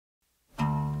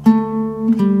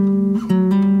Good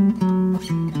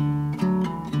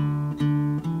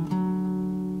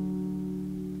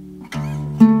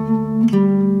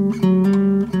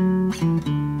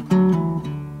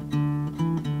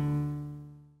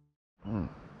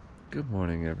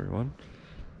morning, everyone.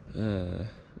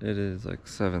 It is like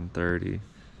 7:30.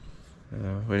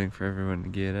 Waiting for everyone to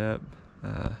get up.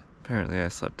 Apparently I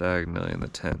slept diagonally in the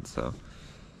tent, so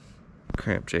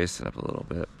cramped Jason up a little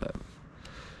bit, but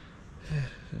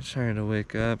trying to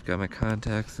wake up, got my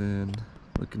contacts in,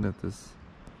 looking at this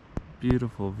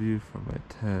beautiful view from my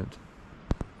tent.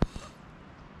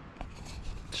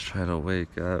 Just trying to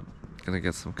wake up, gonna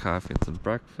get some coffee and some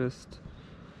breakfast.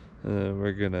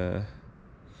 We're gonna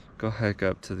go hike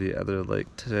up to the other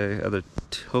lake today,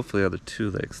 hopefully other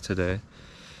two lakes today.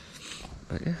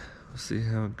 But yeah, we'll see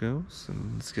how it goes,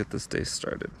 and let's get this day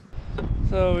started.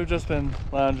 So we've just been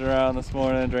lounging around this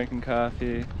morning, drinking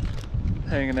coffee,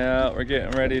 hanging out. We're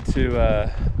getting ready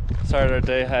to start our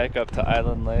day hike up to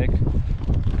Island Lake.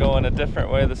 Going a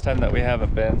different way this time that we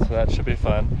haven't been, so that should be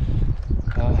fun.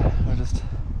 We're just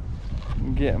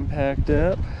getting packed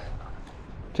up.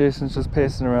 Jason's just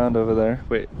pacing around over there,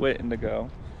 waiting to go.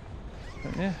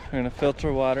 But yeah, we're gonna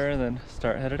filter water and then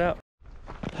start headed out.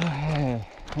 Okay,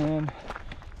 and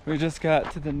we just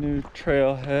got to the new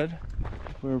trailhead.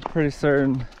 We're pretty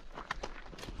certain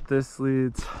this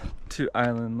leads to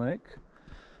Island Lake.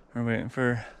 We're waiting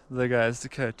for the guys to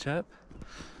catch up.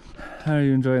 How are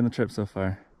you enjoying the trip so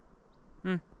far?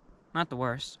 Not the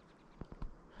worst.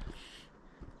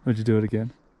 Would you do it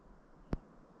again?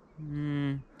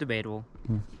 Debatable.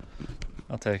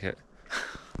 I'll take it.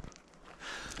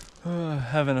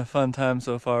 Having a fun time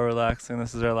so far, relaxing.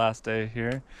 This is our last day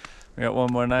here. We got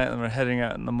one more night and we're heading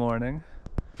out in the morning.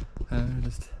 And we're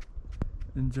just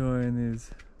enjoying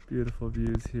these beautiful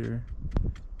views here.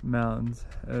 Mountains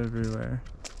everywhere.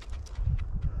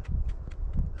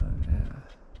 Oh yeah.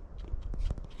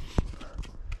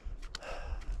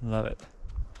 Love it.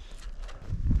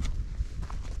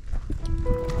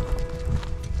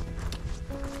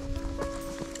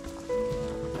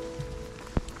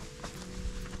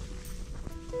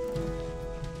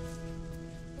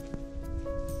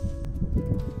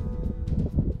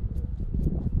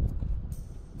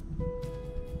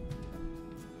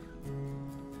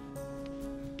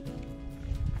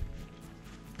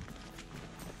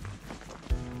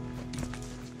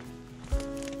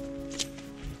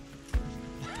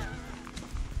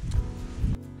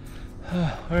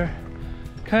 We're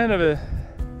kind of a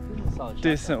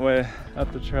decent way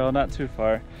up the trail, not too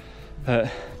far, but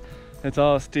it's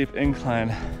all a steep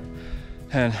incline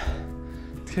and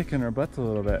it's kicking our butts a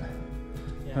little bit.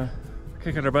 Yeah.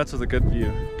 Kicking our butts with a good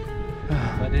view.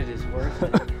 But it is worth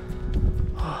it.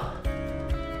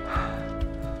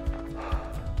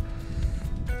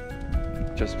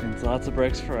 Just means lots of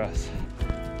breaks for us.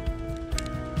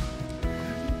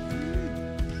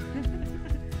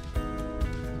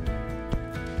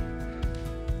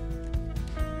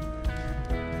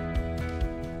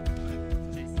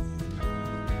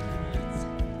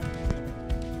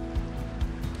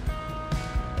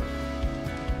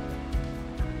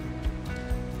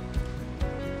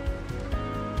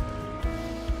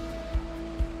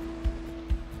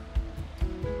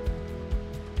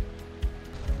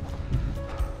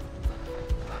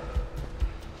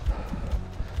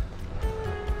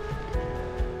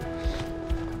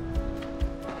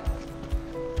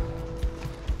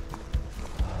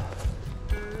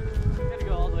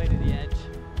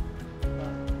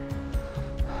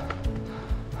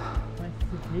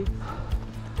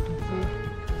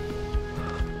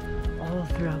 All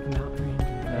throughout the mountain range.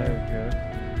 There we go.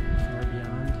 Far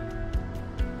beyond.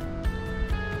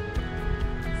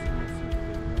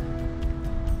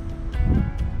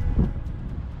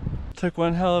 Took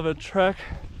one hell of a trek.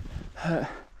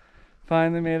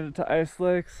 Finally made it to Ice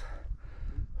Lakes.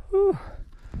 Whew.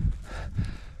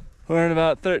 We're at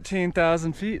about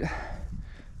 13,000 feet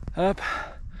up.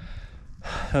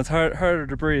 It's harder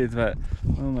to breathe, but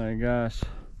oh my gosh,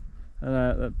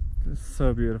 that is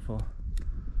so beautiful.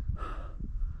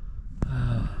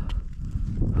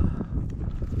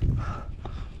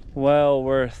 Well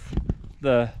worth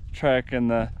the trek and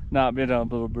the not being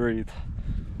able to breathe.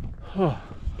 There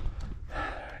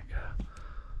we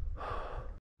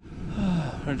go.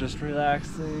 We're just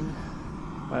relaxing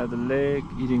by the lake,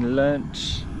 eating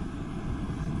lunch.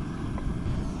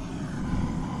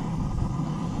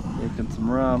 Making some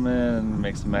ramen and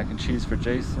make some mac and cheese for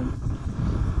Jason.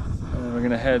 And then we're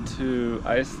gonna head to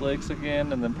Ice Lakes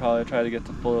again and then probably try to get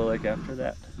to Fuller Lake after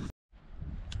that.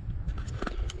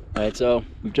 Alright, so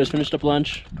we've just finished up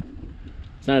lunch.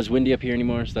 It's not as windy up here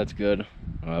anymore, so that's good.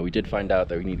 We did find out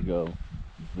that we need to go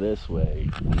this way,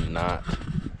 not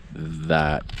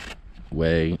that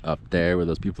way up there where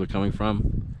those people are coming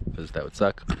from, because that would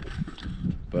suck.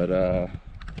 But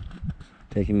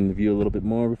taking in the view a little bit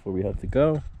more before we have to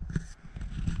go.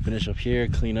 Finish up here,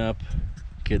 clean up,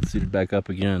 get suited back up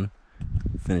again,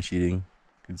 finish eating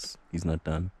because he's not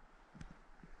done,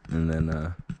 and then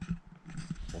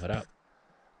we'll head out.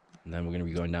 And then we're gonna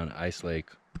be going down to Ice Lake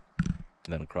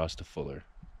and then across to Fuller.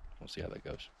 We'll see how that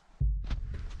goes.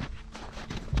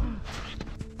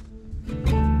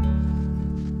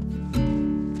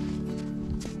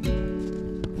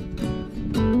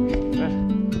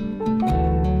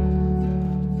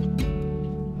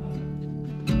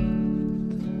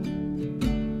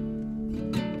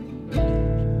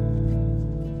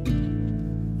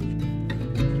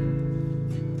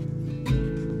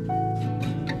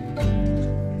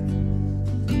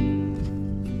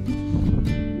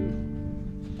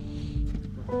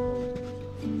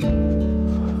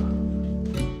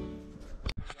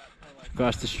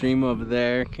 Across the stream over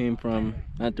there, came from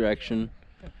that direction,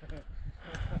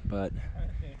 but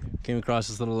came across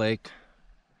this little lake.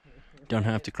 Don't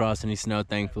have to cross any snow,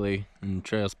 thankfully, and the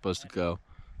trail's supposed to go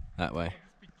that way.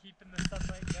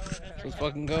 So let's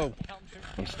fucking go.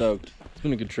 I'm stoked. It's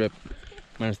been a good trip,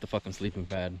 minus the fucking sleeping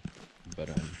pad, but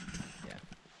yeah.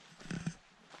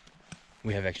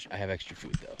 I have extra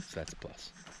food though, so that's a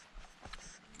plus.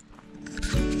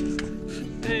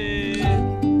 Hey!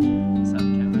 What's up,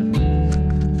 Kevin?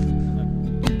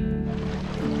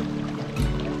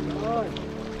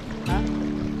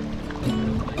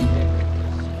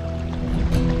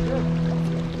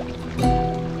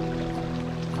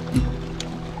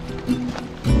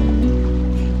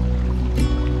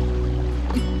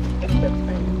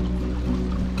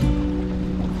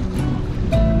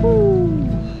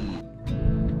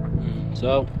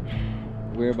 So,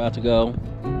 we're about to go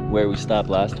where we stopped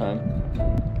last time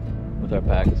with our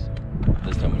packs.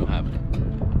 This time we don't have it.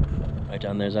 Right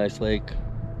down there's Ice Lake.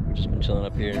 We've just been chilling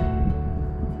up here,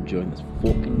 enjoying this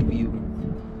fucking view.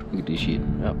 Look at this shit.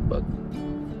 Oh, bug.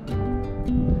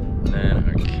 Then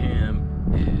our camp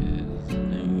is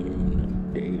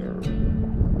down there.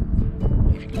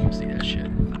 If you can even see that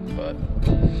shit. But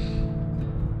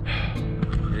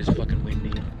it is fucking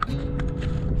windy.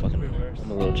 I'm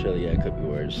a little chilly, yeah, it could be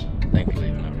worse. Thankfully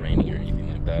it's not raining or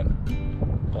anything like that.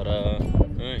 But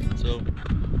alright, so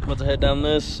I'm about to head down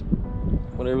this,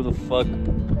 whatever the fuck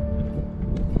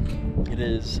it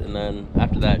is, and then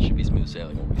after that should be smooth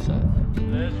sailing, we'll be set.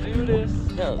 Let's do this.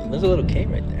 No, there's a little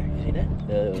cave right there. You see that?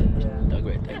 There's a dog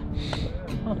right there.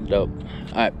 Dope.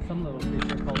 Alright, Some little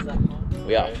creature calls that one.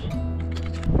 we off.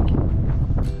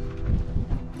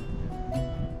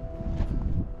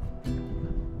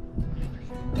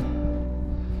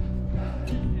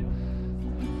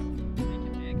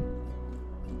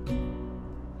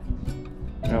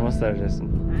 You're almost there, Jason.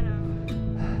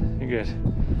 You're good.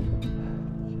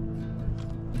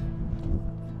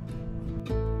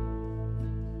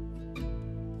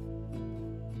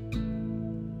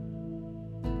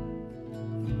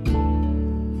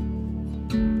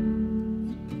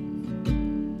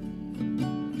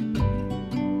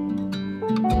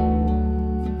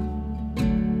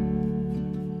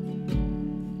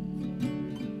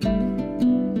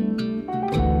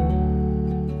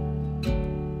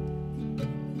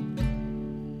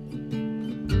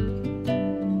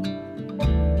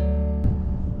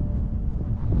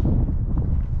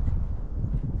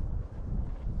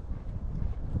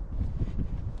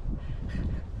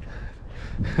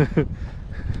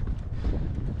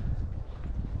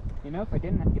 You know, if I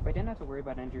didn't have to worry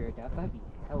about injury or death, that'd be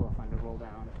hella fun to roll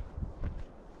down.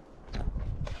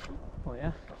 Oh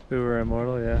yeah. We were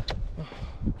immortal, yeah.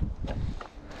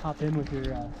 Hop in with your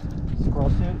squirrel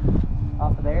suit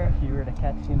off of there. If you were to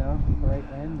catch, you know, the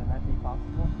right wind, then that'd be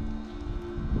possible.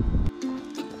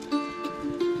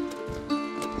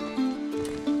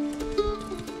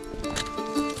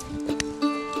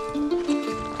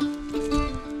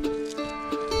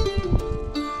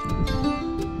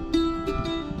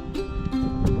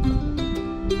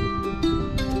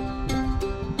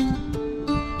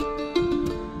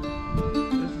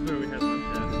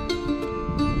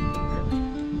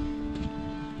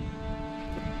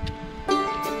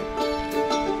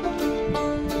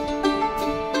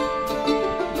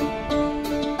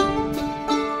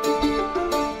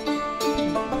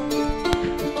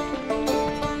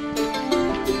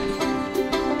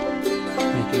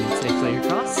 Making it safely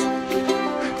across.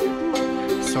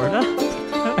 Sorta.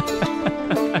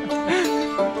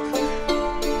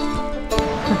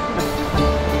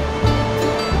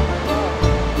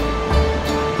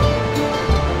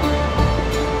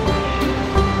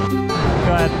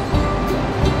 Go ahead.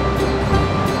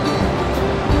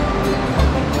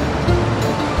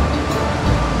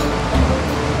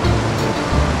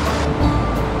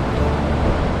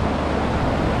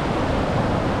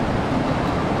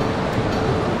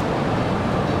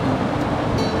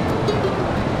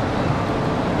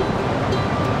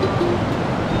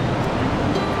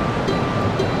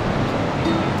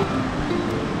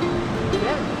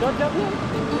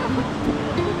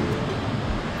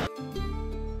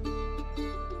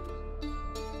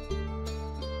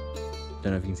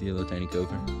 Don't know if you can see a little tiny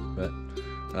gopher, but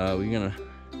we're gonna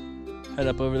head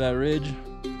up over that ridge.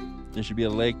 There should be a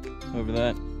lake over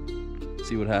that.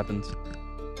 See what happens.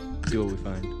 See what we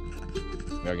find.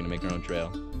 We are gonna make our own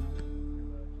trail.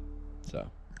 So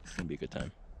it's gonna be a good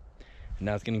time. And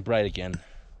now it's getting bright again.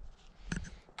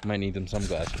 Might need them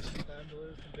sunglasses. Time to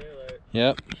lose some daylight.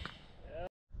 Yep.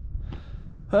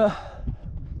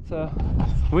 So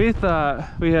we thought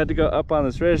we had to go up on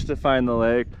this ridge to find the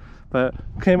lake, but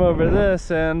came over this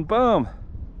and boom,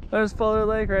 there's Fuller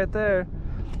Lake right there.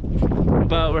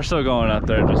 But we're still going up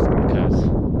there just because.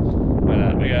 Why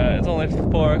not? It's only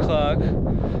 4 o'clock.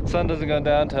 Sun doesn't go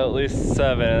down till at least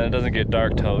 7, and it doesn't get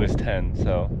dark till at least 10.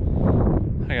 So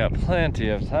I got plenty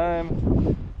of time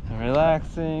and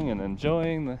relaxing and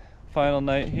enjoying the final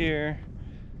night here.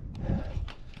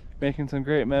 Making some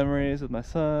great memories with my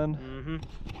son.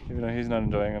 Even though he's not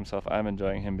enjoying himself, I'm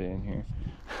enjoying him being here.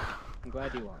 I'm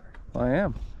glad you are. Well, I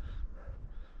am.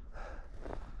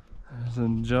 I'm just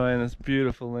enjoying this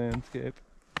beautiful landscape.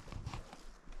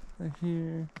 Right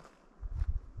here.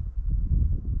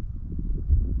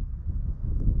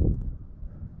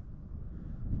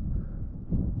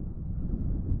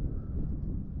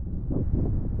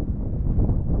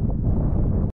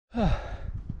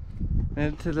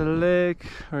 Into the lake.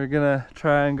 We're gonna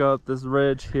try and go up this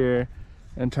ridge here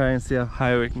and try and see how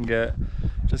high we can get,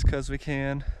 just because we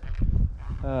can.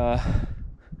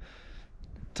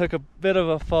 Took a bit of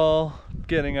a fall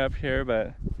getting up here,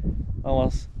 but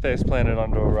almost face planted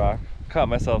onto a rock. Caught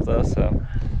myself though, so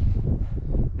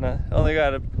only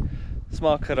got a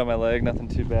small cut on my leg, nothing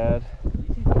too bad.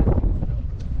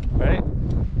 Right?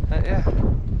 Yeah.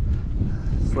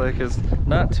 This lake is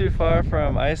not too far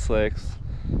from Ice Lakes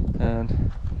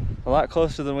and a lot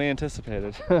closer than we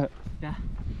anticipated. Yeah,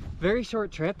 very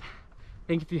short trip. I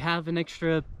think if you have an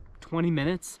extra 20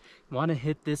 minutes, you want to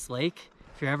hit this lake.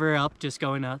 If you're ever up just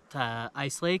going up to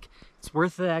Ice Lake, it's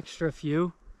worth the extra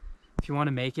few if you want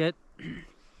to make it.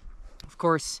 Of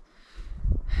course,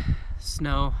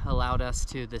 snow allowed us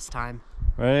to this time.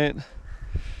 Right?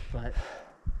 But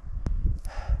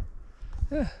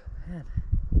yeah.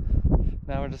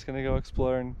 Now we're just gonna go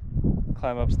explore and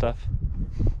climb up stuff.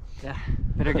 yeah,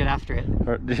 better get after it.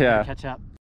 Yeah. Catch up.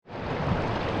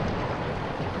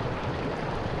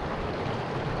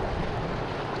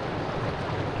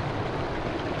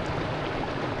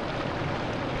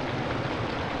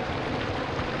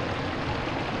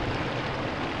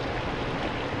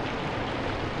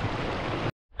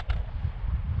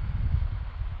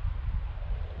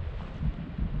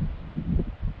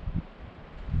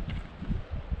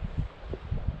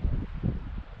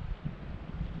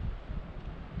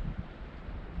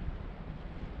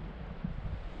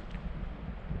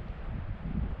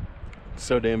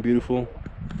 So damn beautiful.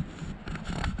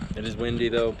 It is windy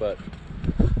though, but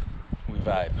we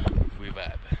vibe. We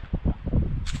vibe.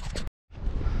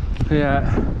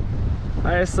 Yeah.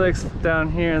 Ice Lake's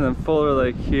down here and then Fuller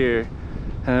Lake here.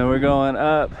 And then we're going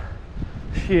up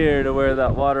here to where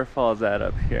that waterfall's at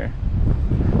up here.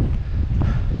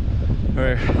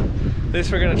 At least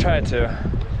we're gonna try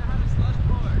to.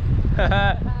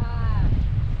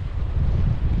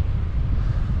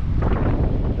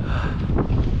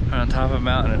 We're on top of a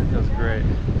mountain and it feels great.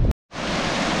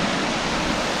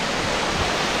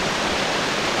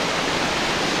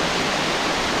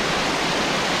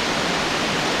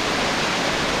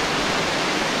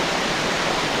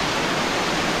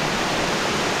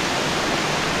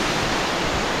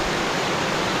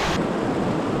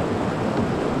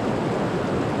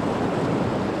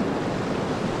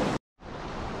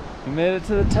 We made it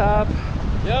to the top.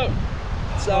 Yo,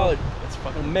 solid. It's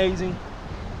fucking amazing.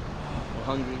 I'm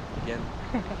hungry again.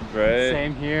 Right.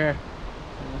 Same here.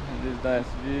 These nice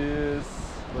views.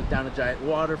 Look down a giant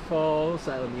waterfall,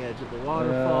 sat on the edge of the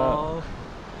waterfall.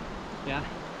 Yeah.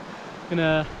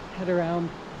 Gonna head around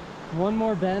one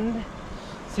more bend,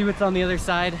 see what's on the other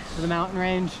side of the mountain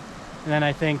range, and then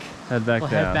I think Head back we'll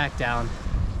down. head back down.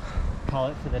 Call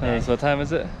it for the day. So what time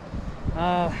is it?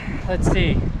 Let's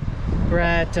see. We're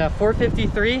at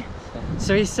 4:53,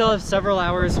 so we still have several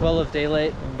hours well of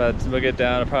daylight. But we'll get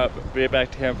down, probably get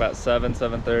back to camp about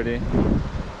 7:30.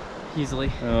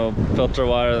 Easily. And we'll filter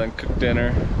water, then cook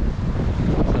dinner.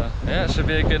 So yeah, it should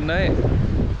be a good night.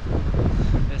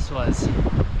 This was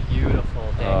a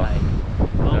beautiful day Oh, night.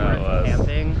 Well yeah, it worth was.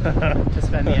 camping to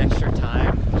spend the extra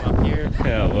time up here.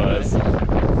 Yeah, it was.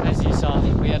 But as you saw,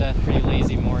 we had a pretty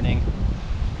lazy morning.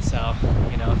 So,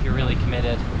 you know, if you're really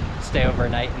committed, stay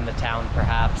overnight in the town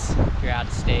perhaps. If you're out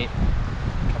of state,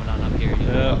 coming on up here,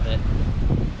 you'll love it.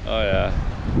 Oh yeah.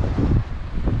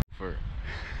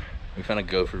 We found a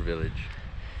gopher village.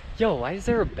 Yo, why is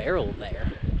there a barrel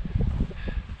there?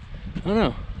 I don't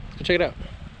know. Let's go check it out.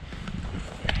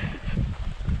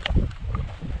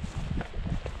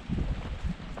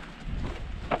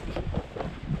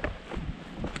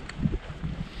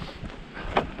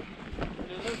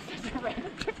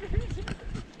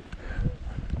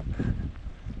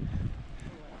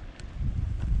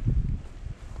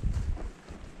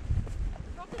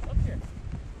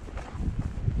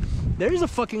 There's a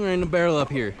fucking random barrel up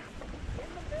here.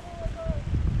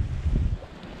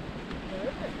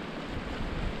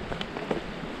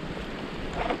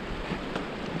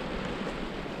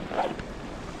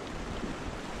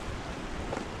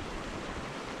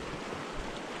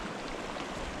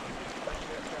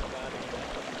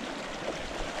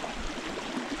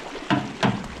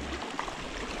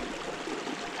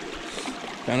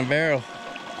 Found a barrel.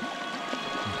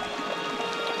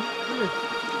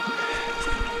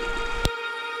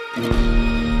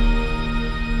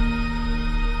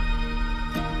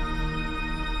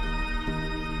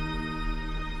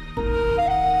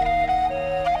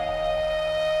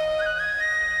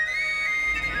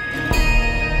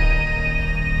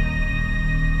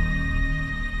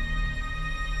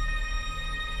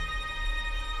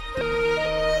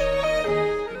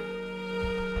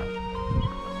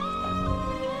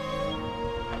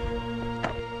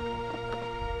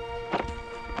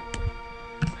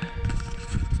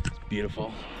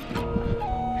 Beautiful.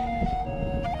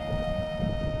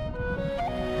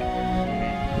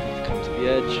 Come to the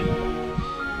edge.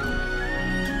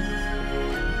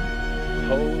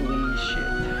 Holy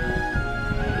shit.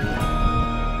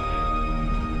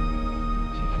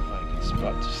 See if I can find a good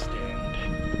spot to stand.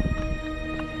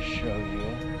 Show you.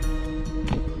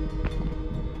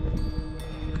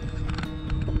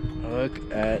 Look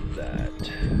at that.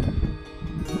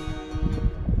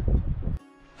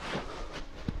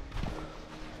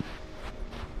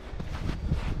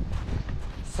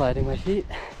 Sliding my feet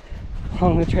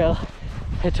along the trail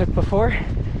I took before.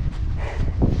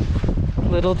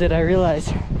 Little did I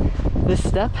realize this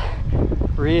step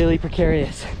really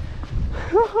precarious.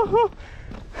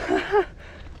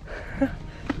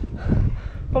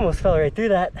 Almost fell right through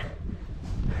that.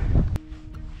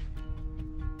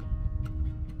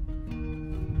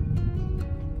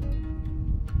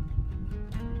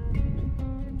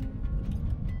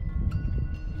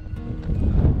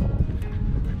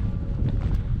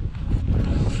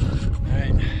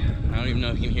 I don't even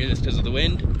know if you can hear this because of the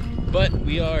wind, but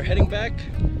we are heading back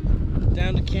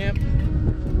down to camp.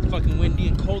 It's fucking windy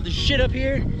and cold as shit up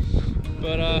here,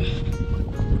 but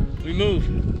we move.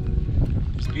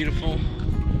 It's beautiful.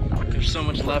 There's so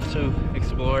much left to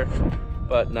explore,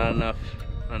 but not enough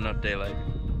daylight.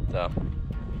 So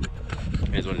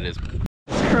it is what it is.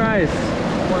 Christ.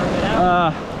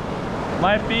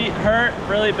 My feet hurt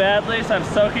really badly, so I'm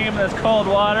soaking them in this cold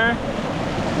water.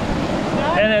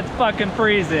 And it's fucking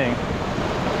freezing.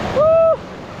 Woo!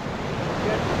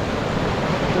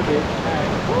 Could be.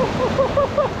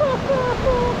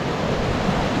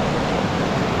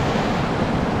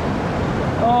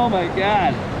 Oh my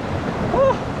god.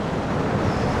 Woo!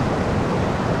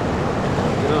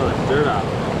 Get all this dirt off.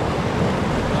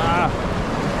 Ah.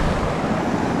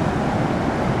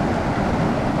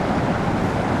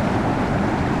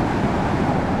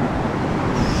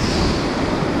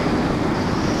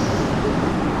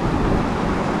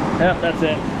 Yep, that's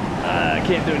it. I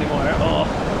can't do anymore. Oh.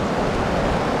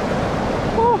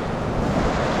 Woo. I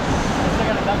still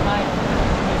gotta dump my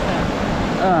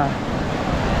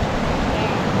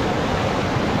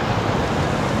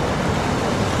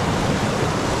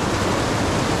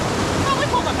Probably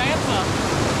pull my pants up.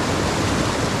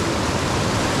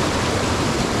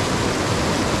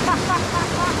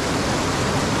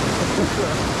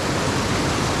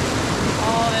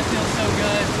 Oh, that feels so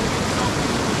good.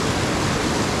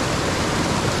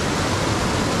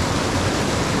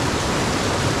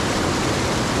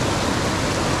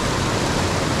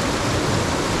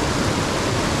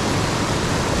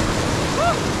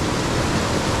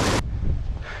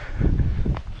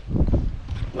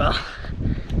 Well,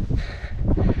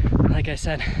 like I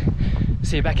said,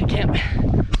 see you back at camp.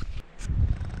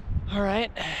 All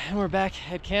right, and we're back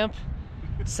at camp,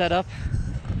 set up,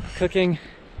 cooking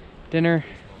dinner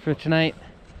for tonight.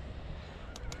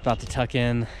 About to tuck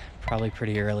in, probably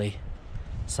pretty early.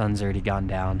 Sun's already gone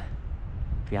down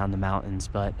beyond the mountains,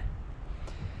 but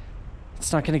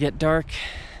it's not gonna get dark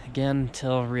again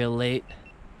till real late.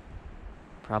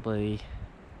 Probably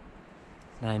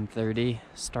 9:30,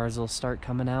 stars will start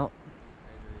coming out.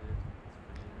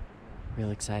 Real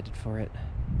excited for it.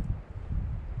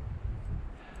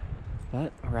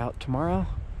 But we're out tomorrow,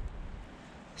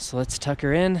 so let's tuck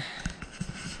her in,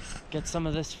 get some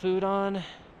of this food on,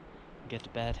 get to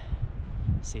bed.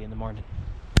 See you in the morning.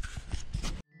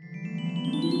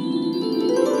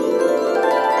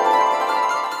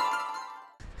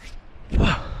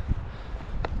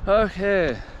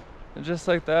 Okay, and just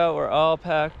like that, we're all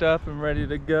packed up and ready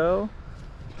to go.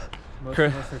 Most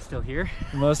of us are still here.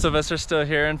 Most of us are still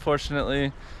here,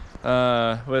 unfortunately.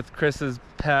 With Chris's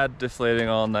pad deflating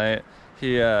all night,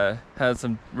 he had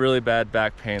some really bad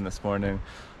back pain this morning.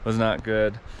 Was not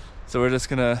good. So we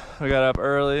got up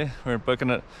early. We're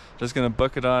just gonna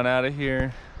book it on out of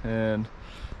here and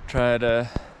try to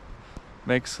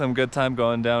make some good time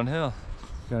going downhill.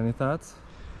 Got any thoughts?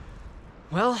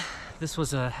 Well, this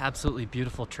was an absolutely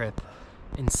beautiful trip.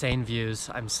 Insane views.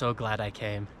 I'm so glad I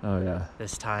came. Oh yeah.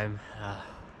 This time.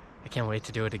 I can't wait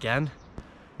to do it again.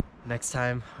 Next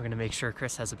time, we're gonna make sure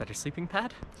Chris has a better sleeping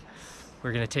pad.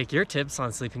 We're gonna take your tips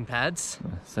on sleeping pads.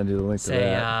 Send you the link to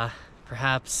that.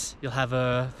 Perhaps you'll have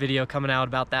a video coming out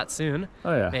about that soon.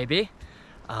 Oh yeah. Maybe.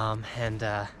 I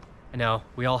know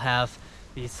we all have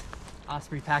these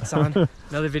Osprey packs on.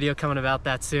 Another video coming about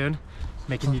that soon.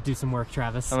 Making you do some work,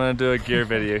 Travis. I'm gonna do a gear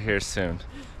video here soon.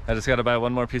 I just gotta buy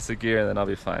one more piece of gear and then I'll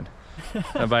be fine.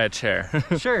 And buy a chair.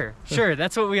 Sure,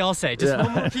 that's what we all say. Just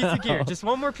one more piece of gear. Just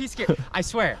one more piece of gear. I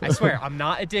swear, I'm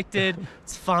not addicted.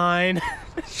 It's fine.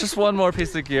 It's just one more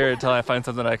piece of gear until I find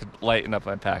something I could lighten up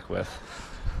my pack with.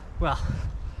 Well,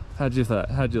 How'd you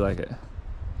like it?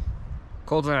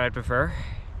 Colder I'd prefer.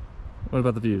 What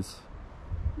about the views?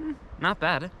 Not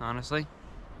bad, honestly.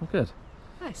 Oh, good.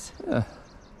 nice. Yeah.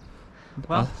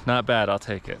 Well, not bad. I'll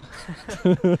take it.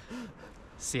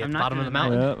 see you at I'm the not bottom of the gonna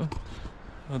mountain. Yep.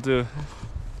 We'll do.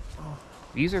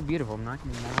 Views are beautiful. I'm not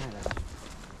gonna be mad at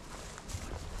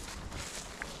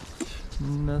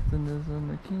them. Nothing is on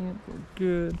the camp. We're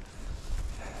good.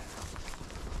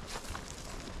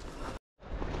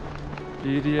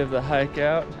 Beauty of the hike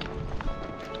out.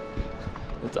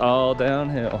 It's all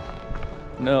downhill.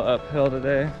 No uphill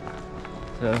today.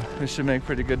 So we should make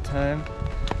pretty good time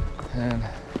and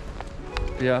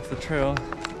be off the trail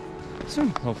soon,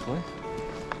 hopefully.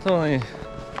 It's only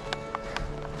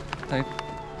like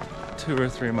 2 or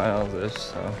 3 miles-ish,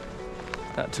 so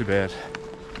not too bad.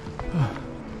 I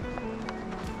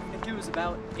think it was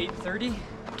about 8:30.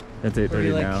 It's Where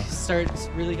 8:30 we now.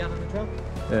 really got on the trail.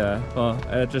 Yeah, well,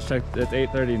 I just checked. It's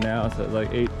 8:30 now, so it's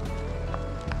like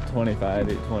 8:25,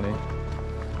 8:20.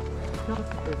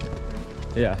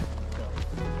 Yeah.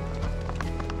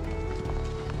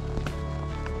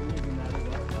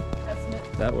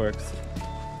 That works.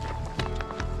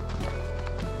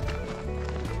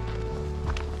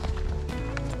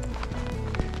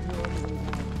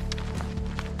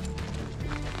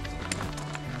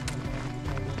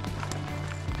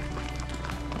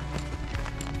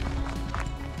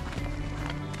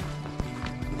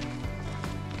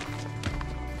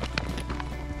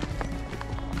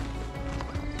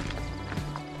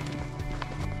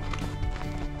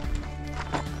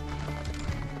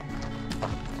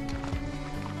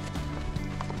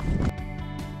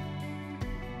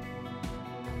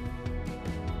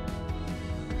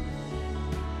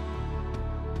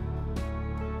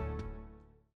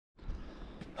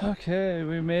 Okay,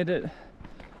 we made it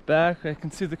back. I can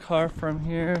see the car from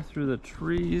here through the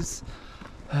trees.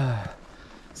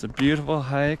 It's a beautiful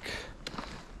hike.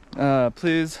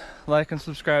 Please like and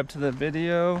subscribe to the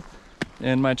video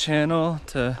and my channel.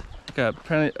 Got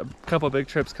a couple big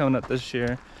trips coming up this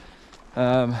year.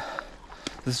 This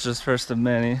is just first of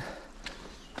many.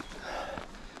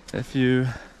 If you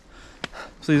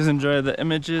please enjoy the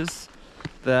images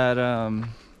that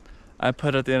I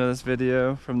put at the end of this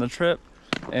video from the trip.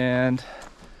 And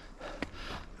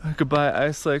goodbye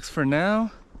Ice Lakes for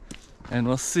now, and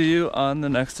we'll see you on the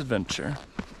next adventure.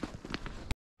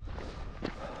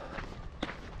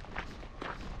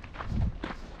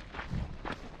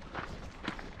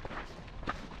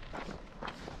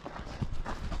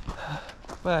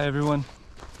 Bye everyone.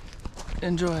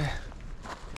 Enjoy.